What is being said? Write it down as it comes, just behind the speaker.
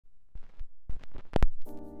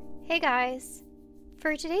Hey guys!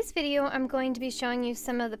 For today's video, I'm going to be showing you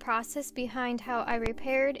some of the process behind how I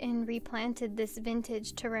repaired and replanted this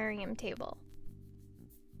vintage terrarium table.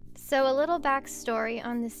 So a little backstory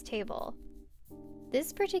on this table.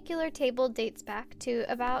 This particular table dates back to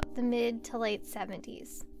about the mid to late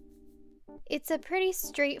 70s. It's a pretty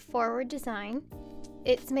straightforward design.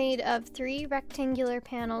 It's made of 3 rectangular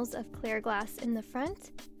panels of clear glass in the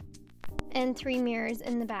front and 3 mirrors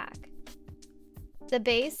in the back. The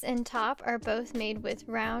base and top are both made with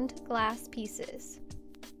round glass pieces.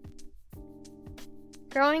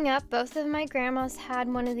 Growing up, both of my grandmas had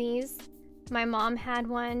one of these. My mom had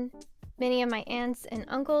one. Many of my aunts and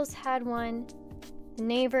uncles had one. The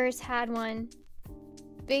neighbors had one.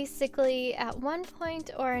 Basically, at one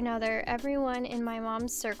point or another, everyone in my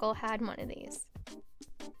mom's circle had one of these.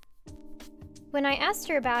 When I asked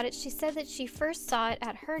her about it, she said that she first saw it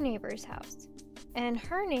at her neighbor's house, and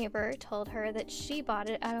her neighbor told her that she bought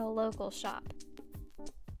it at a local shop.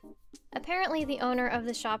 Apparently, the owner of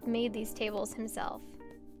the shop made these tables himself.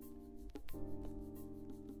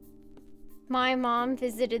 My mom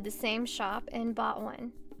visited the same shop and bought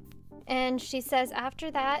one, and she says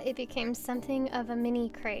after that it became something of a mini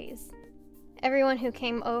craze. Everyone who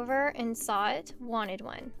came over and saw it wanted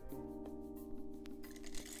one.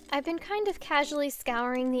 I've been kind of casually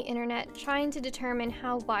scouring the internet trying to determine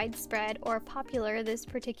how widespread or popular this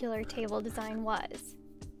particular table design was,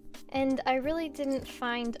 and I really didn't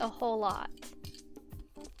find a whole lot.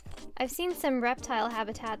 I've seen some reptile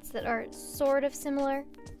habitats that are sort of similar,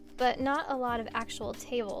 but not a lot of actual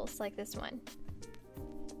tables like this one.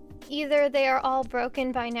 Either they are all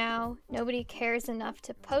broken by now, nobody cares enough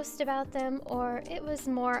to post about them, or it was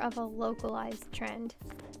more of a localized trend.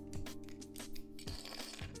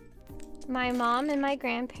 My mom and my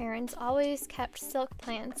grandparents always kept silk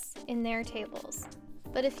plants in their tables,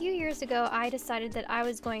 but a few years ago I decided that I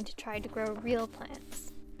was going to try to grow real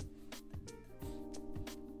plants.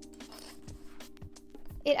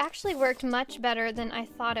 It actually worked much better than I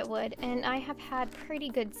thought it would, and I have had pretty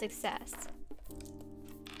good success.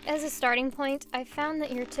 As a starting point, I found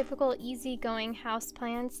that your typical easygoing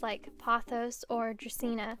houseplants like pothos or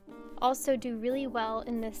dracaena also do really well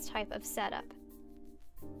in this type of setup.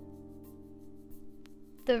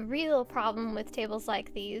 The real problem with tables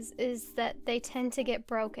like these is that they tend to get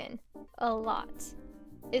broken a lot,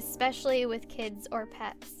 especially with kids or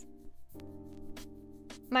pets.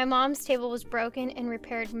 My mom's table was broken and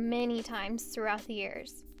repaired many times throughout the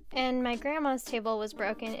years, and my grandma's table was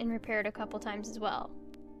broken and repaired a couple times as well.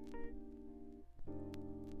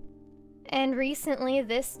 And recently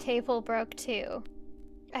this table broke too.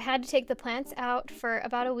 I had to take the plants out for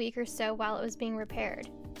about a week or so while it was being repaired.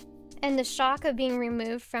 And the shock of being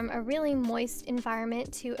removed from a really moist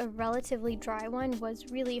environment to a relatively dry one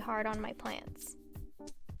was really hard on my plants.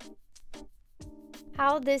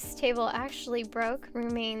 How this table actually broke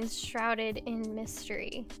remains shrouded in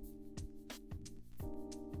mystery.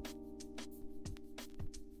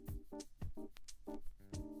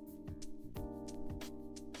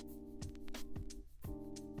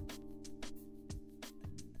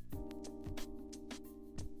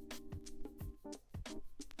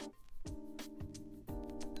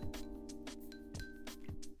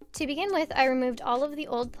 To begin with, I removed all of the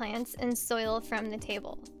old plants and soil from the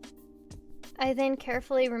table. I then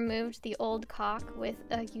carefully removed the old caulk with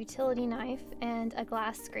a utility knife and a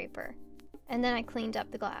glass scraper, and then I cleaned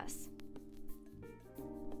up the glass.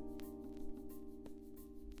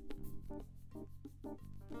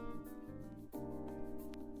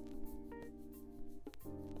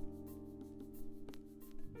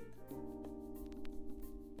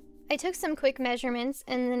 I took some quick measurements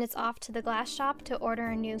and then it's off to the glass shop to order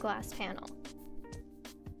a new glass panel.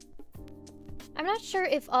 I'm not sure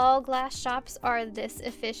if all glass shops are this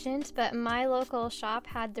efficient, but my local shop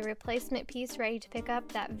had the replacement piece ready to pick up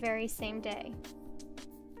that very same day.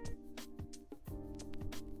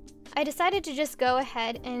 I decided to just go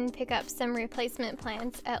ahead and pick up some replacement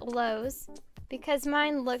plants at Lowe's because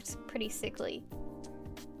mine looked pretty sickly.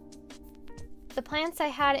 The plants I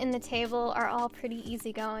had in the table are all pretty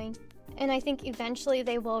easygoing, and I think eventually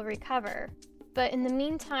they will recover, but in the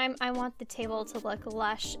meantime I want the table to look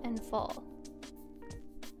lush and full.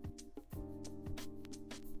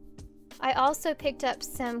 I also picked up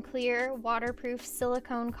some clear, waterproof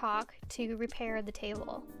silicone caulk to repair the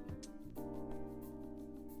table.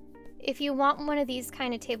 If you want one of these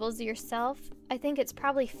kind of tables yourself, I think it's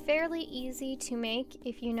probably fairly easy to make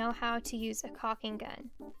if you know how to use a caulking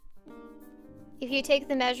gun. If you take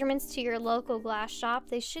the measurements to your local glass shop,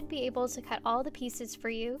 they should be able to cut all the pieces for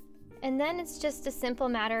you, and then it's just a simple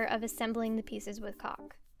matter of assembling the pieces with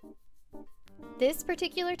caulk. This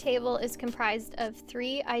particular table is comprised of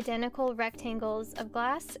 3 identical rectangles of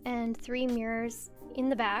glass and 3 mirrors in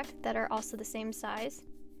the back that are also the same size.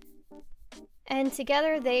 And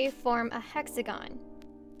together they form a hexagon.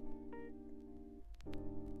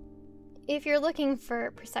 If you're looking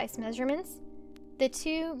for precise measurements, the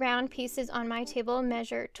 2 round pieces on my table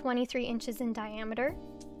measure 23 inches in diameter,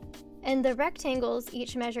 and the rectangles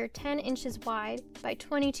each measure 10 inches wide by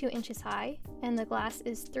 22 inches high, and the glass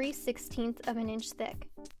is 3/16 of an inch thick.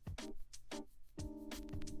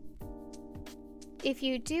 If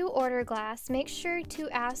you do order glass, make sure to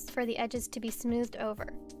ask for the edges to be smoothed over,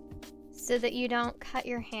 so that you don't cut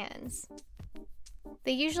your hands.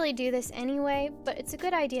 They usually do this anyway, but it's a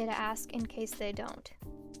good idea to ask in case they don't.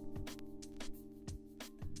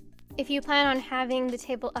 If you plan on having the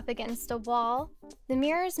table up against a wall, the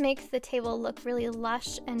mirrors make the table look really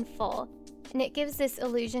lush and full, and it gives this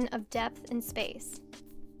illusion of depth and space.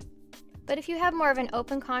 But if you have more of an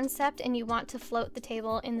open concept and you want to float the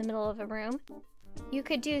table in the middle of a room, you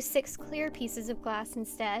could do 6 clear pieces of glass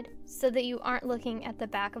instead, so that you aren't looking at the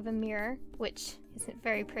back of a mirror, which isn't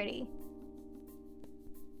very pretty.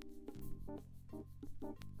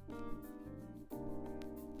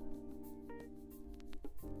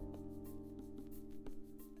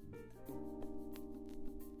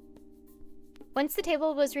 Once the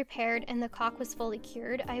table was repaired and the caulk was fully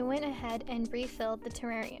cured, I went ahead and refilled the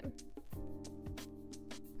terrarium.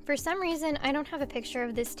 For some reason, I don't have a picture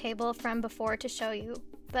of this table from before to show you,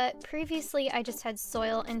 but previously I just had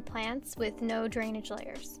soil and plants with no drainage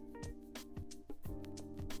layers.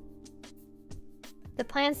 The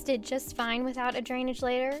plants did just fine without a drainage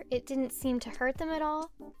layer. It didn't seem to hurt them at all,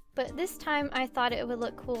 but this time I thought it would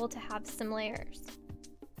look cool to have some layers.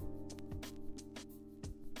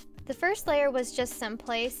 The first layer was just some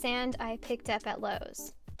play sand I picked up at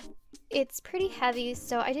Lowe's. It's pretty heavy,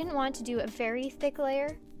 so I didn't want to do a very thick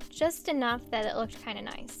layer, just enough that it looked kind of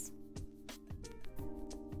nice.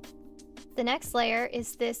 The next layer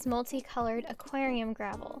is this multicolored aquarium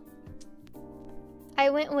gravel. I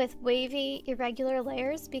went with wavy, irregular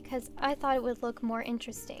layers because I thought it would look more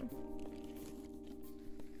interesting.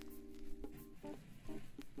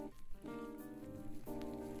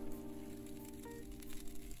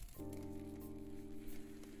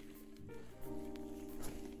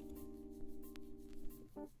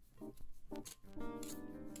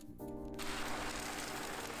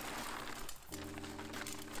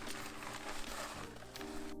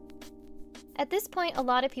 At this point, a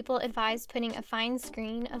lot of people advise putting a fine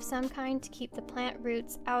screen of some kind to keep the plant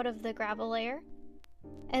roots out of the gravel layer,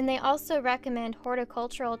 and they also recommend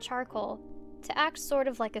horticultural charcoal to act sort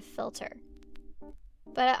of like a filter.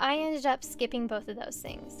 But I ended up skipping both of those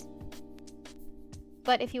things.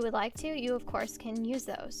 But if you would like to, you of course can use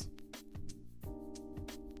those.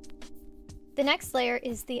 The next layer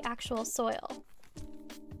is the actual soil.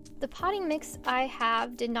 The potting mix I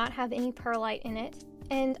have did not have any perlite in it,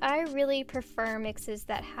 and I really prefer mixes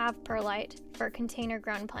that have perlite for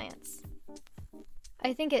container-grown plants.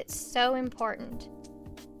 I think it's so important.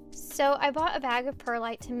 So I bought a bag of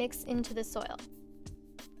perlite to mix into the soil.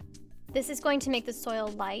 This is going to make the soil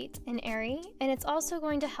light and airy, and it's also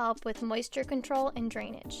going to help with moisture control and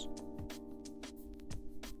drainage.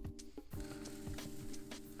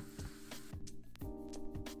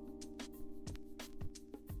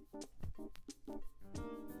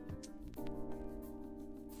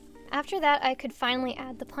 After that, I could finally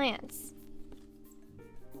add the plants.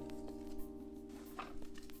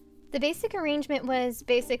 The basic arrangement was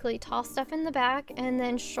basically tall stuff in the back and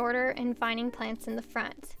then shorter and vining plants in the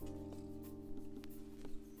front.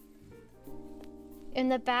 In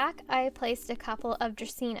the back, I placed a couple of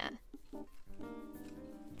Dracaena.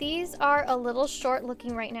 These are a little short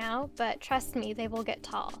looking right now, but trust me, they will get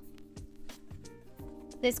tall.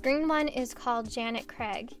 This green one is called Janet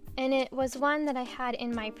Craig, and it was one that I had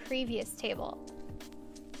in my previous table.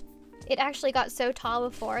 It actually got so tall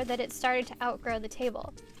before that it started to outgrow the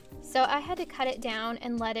table, so I had to cut it down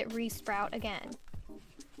and let it re-sprout again.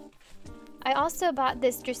 I also bought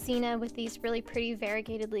this Dracaena with these really pretty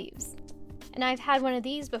variegated leaves, and I've had one of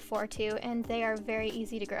these before too, and they are very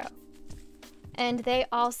easy to grow. And they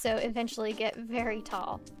also eventually get very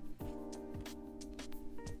tall.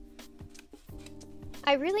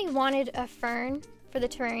 I really wanted a fern for the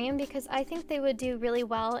terrarium because I think they would do really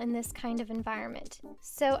well in this kind of environment.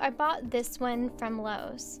 So I bought this one from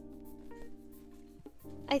Lowe's.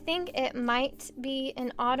 I think it might be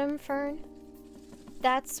an autumn fern.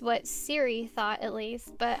 That's what Siri thought at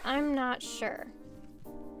least, but I'm not sure.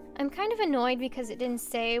 I'm kind of annoyed because it didn't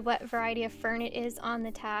say what variety of fern it is on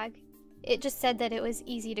the tag. It just said that it was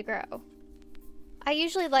easy to grow. I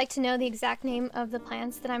usually like to know the exact name of the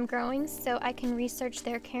plants that I'm growing so I can research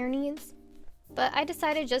their care needs, but I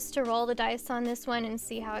decided just to roll the dice on this one and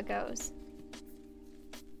see how it goes.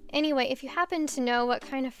 Anyway, if you happen to know what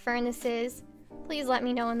kind of fern this is, please let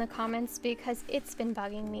me know in the comments because it's been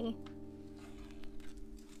bugging me.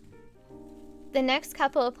 The next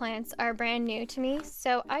couple of plants are brand new to me,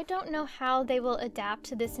 so I don't know how they will adapt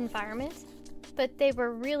to this environment, but they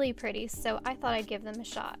were really pretty, so I thought I'd give them a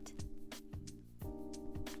shot.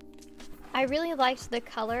 I really liked the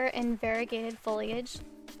color and variegated foliage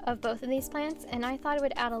of both of these plants, and I thought it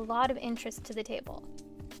would add a lot of interest to the table.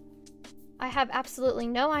 I have absolutely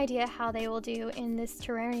no idea how they will do in this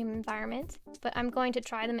terrarium environment, but I'm going to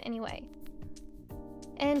try them anyway.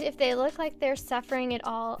 And if they look like they're suffering at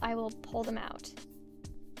all, I will pull them out.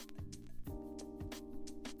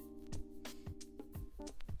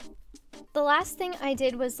 The last thing I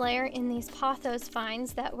did was layer in these pothos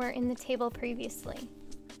vines that were in the table previously.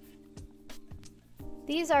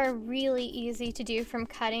 These are really easy to do from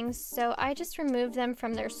cuttings, so I just removed them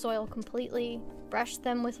from their soil completely, brushed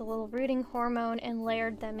them with a little rooting hormone, and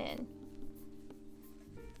layered them in.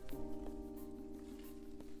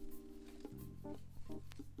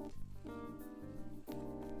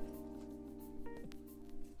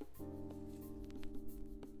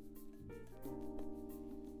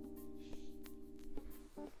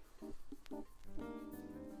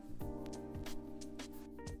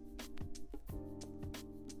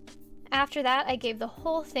 After that, I gave the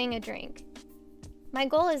whole thing a drink. My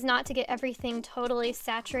goal is not to get everything totally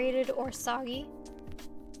saturated or soggy.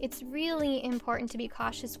 It's really important to be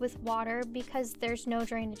cautious with water because there's no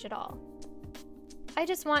drainage at all. I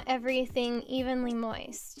just want everything evenly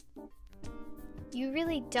moist. You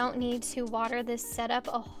really don't need to water this setup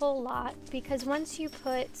a whole lot because once you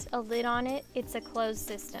put a lid on it, it's a closed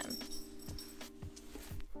system.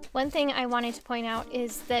 One thing I wanted to point out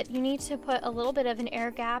is that you need to put a little bit of an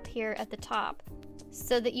air gap here at the top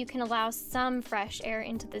so that you can allow some fresh air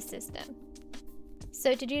into the system.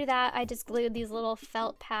 So to do that, I just glued these little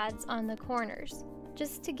felt pads on the corners,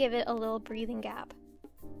 just to give it a little breathing gap.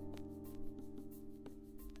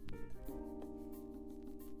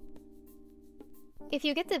 If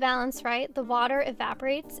you get the balance right, the water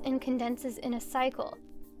evaporates and condenses in a cycle,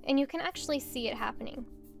 and you can actually see it happening.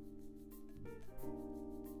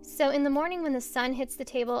 So in the morning when the sun hits the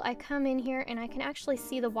table, I come in here and I can actually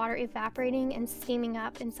see the water evaporating and steaming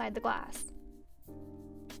up inside the glass.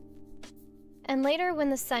 And later when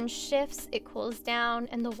the sun shifts, it cools down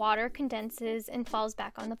and the water condenses and falls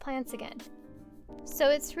back on the plants again. So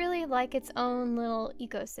it's really like its own little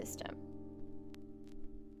ecosystem.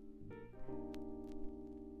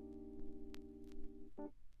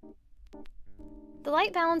 The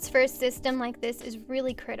light balance for a system like this is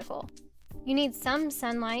really critical. You need some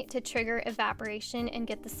sunlight to trigger evaporation and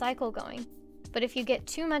get the cycle going, but if you get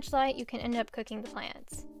too much light, you can end up cooking the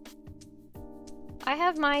plants. I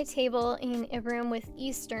have my table in a room with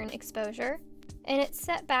eastern exposure, and it's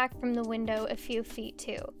set back from the window a few feet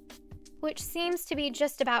too, which seems to be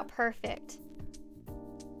just about perfect.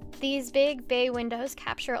 These big bay windows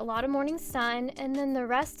capture a lot of morning sun, and then the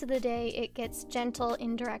rest of the day it gets gentle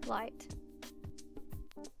indirect light.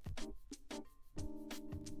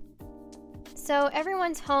 So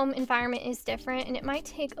everyone's home environment is different, and it might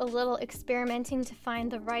take a little experimenting to find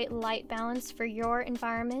the right light balance for your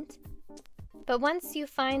environment. But once you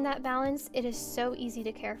find that balance, it is so easy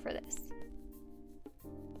to care for this.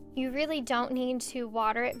 You really don't need to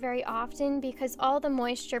water it very often because all the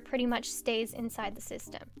moisture pretty much stays inside the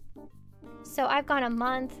system. So I've gone a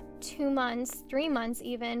month, 2 months, 3 months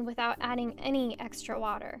even without adding any extra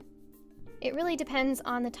water. It really depends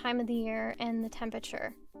on the time of the year and the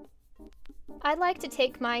temperature. I like to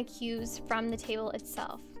take my cues from the table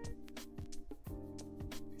itself.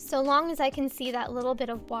 So long as I can see that little bit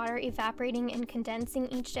of water evaporating and condensing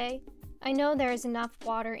each day, I know there is enough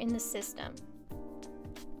water in the system.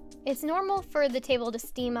 It's normal for the table to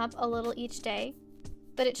steam up a little each day,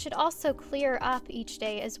 but it should also clear up each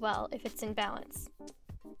day as well if it's in balance.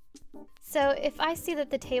 So if I see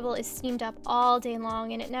that the table is steamed up all day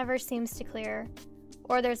long and it never seems to clear,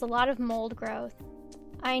 or there's a lot of mold growth,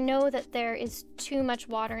 I know that there is too much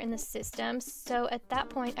water in the system, so at that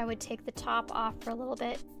point I would take the top off for a little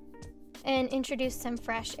bit and introduce some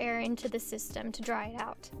fresh air into the system to dry it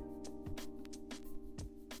out.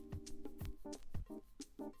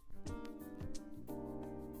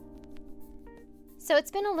 So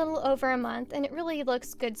it's been a little over a month and it really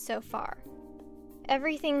looks good so far.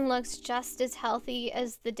 Everything looks just as healthy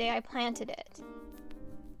as the day I planted it.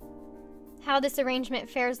 How this arrangement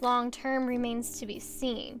fares long term remains to be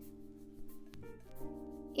seen.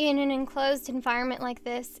 In an enclosed environment like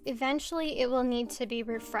this, eventually it will need to be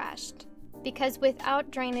refreshed, because without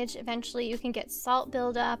drainage, eventually you can get salt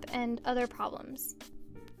buildup and other problems.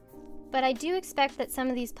 But I do expect that some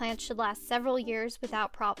of these plants should last several years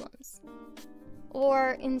without problems.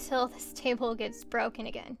 Or until this table gets broken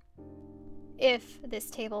again. If this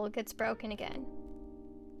table gets broken again.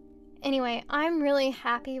 Anyway, I'm really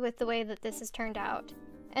happy with the way that this has turned out,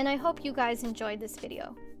 and I hope you guys enjoyed this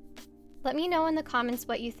video. Let me know in the comments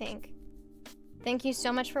what you think. Thank you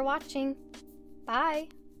so much for watching. Bye!